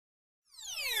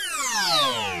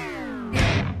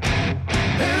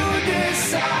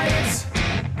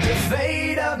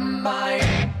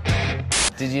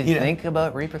Did you think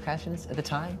about repercussions at the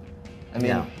time? I mean,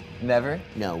 No. Never?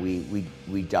 No,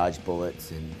 we dodged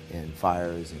bullets and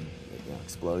fires and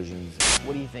explosions.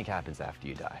 What do you think happens after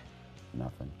you die?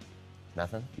 Nothing.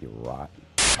 Nothing? You rot.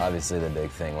 Obviously the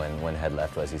big thing when Head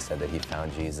left was he said that he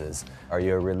found Jesus. Are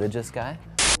you a religious guy?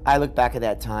 I look back at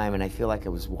that time and I feel like I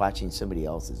was watching somebody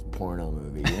else's porno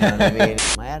movie, you know what I mean?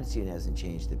 My attitude hasn't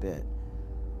changed a bit.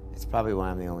 It's probably why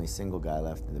I'm the only single guy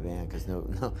left in the band, because no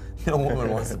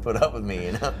woman wants to put up with me,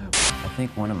 you know? I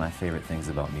think one of my favorite things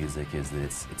about music is that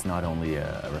it's not only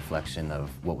a reflection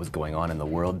of what was going on in the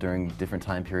world during different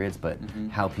time periods, but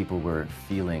how people were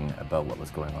feeling about what was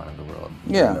going on in the world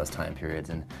during those time periods.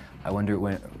 And I wonder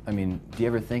do you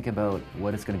ever think about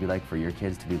what it's going to be like for your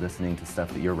kids to be listening to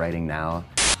stuff that you're writing now?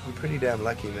 I'm pretty damn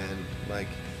lucky, man. Like,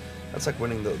 that's like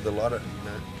winning the lotto, you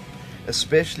know?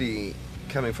 Especially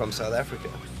coming from South Africa.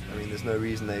 I mean, there's no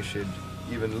reason they should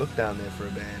even look down there for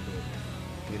a band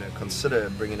or, consider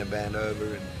bringing a band over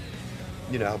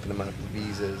and, helping them out with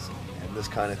visas and this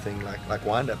kind of thing, like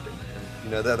Wind Up did.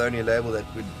 And, they're the only label that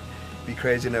would be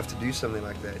crazy enough to do something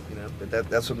like that, But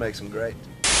that's what makes them great.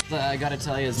 I gotta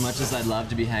tell you, as much as I'd love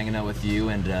to be hanging out with you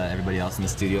and everybody else in the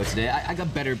studio today, I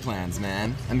got better plans,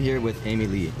 man. I'm here with Amy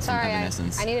Lee from Sorry,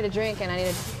 Evanescence. I needed a drink and I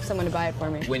needed someone to buy it for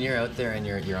me. When you're out there and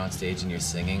you're on stage and you're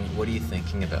singing, what are you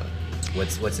thinking about?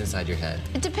 What's inside your head?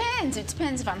 It depends. It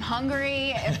depends if I'm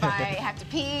hungry, if I have to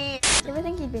pee. You ever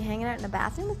think you'd be hanging out in the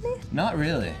bathroom with me? Not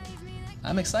really.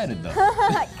 I'm excited though.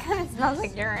 That kind of smells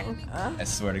like urine. I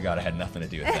swear to God, I had nothing to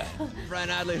do with that. Brian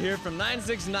Adler here from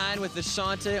 969 with the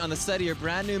Shante on the set of your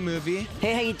brand new movie.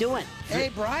 Hey, how you doing? Hey,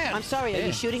 Brian. I'm sorry, are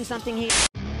you shooting something here?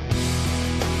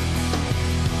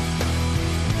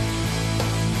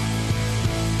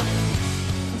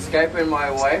 Skyping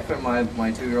my wife and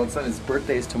my 2-year-old son. His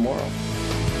birthday's tomorrow.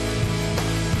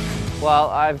 Well,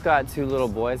 I've got 2 little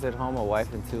boys at home, a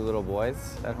wife and 2 little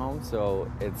boys at home,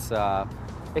 so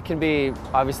it can be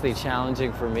obviously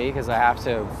challenging for me because I have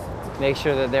to make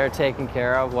sure that they're taken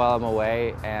care of while I'm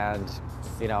away, and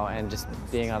and just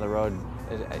being on the road,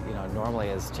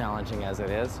 normally as challenging as it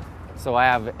is. So I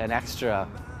have an extra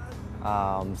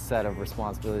set of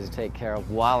responsibilities to take care of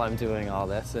while I'm doing all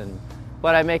this,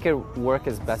 but I make it work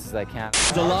as best as I can.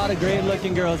 There's a lot of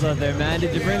great-looking girls out there, man.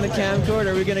 Did you bring the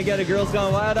camcorder? Are we gonna get a Girls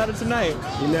Gone Wild out of tonight?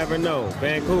 You never know.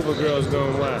 Vancouver Girls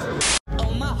Gone Wild.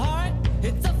 Oh, my heart,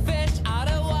 it's a fish out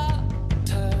of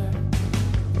water.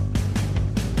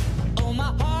 Oh,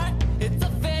 my heart, it's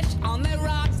a fish on the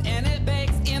rocks, and it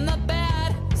bakes in the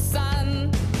bad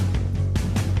sun.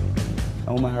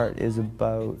 Oh, my heart is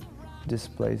about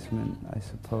displacement, I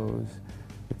suppose.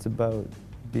 It's about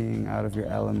being out of your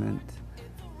element,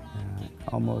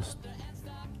 almost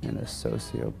in a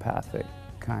sociopathic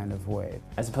kind of way.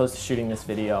 As opposed to shooting this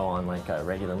video on like a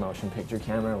regular motion picture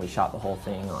camera, we shot the whole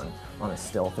thing on a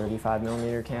still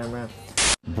 35mm camera.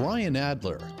 Brian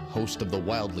Adler, host of the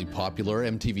wildly popular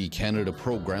MTV Canada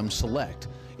program Select,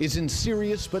 is in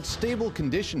serious but stable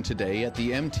condition today at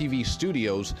the MTV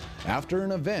studios after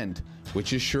an event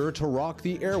which is sure to rock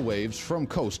the airwaves from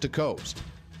coast to coast.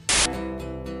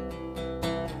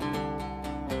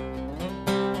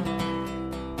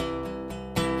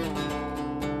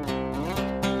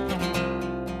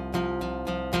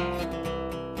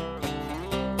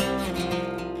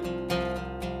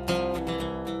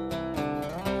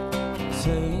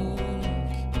 Take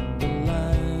the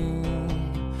line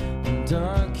and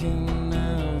darken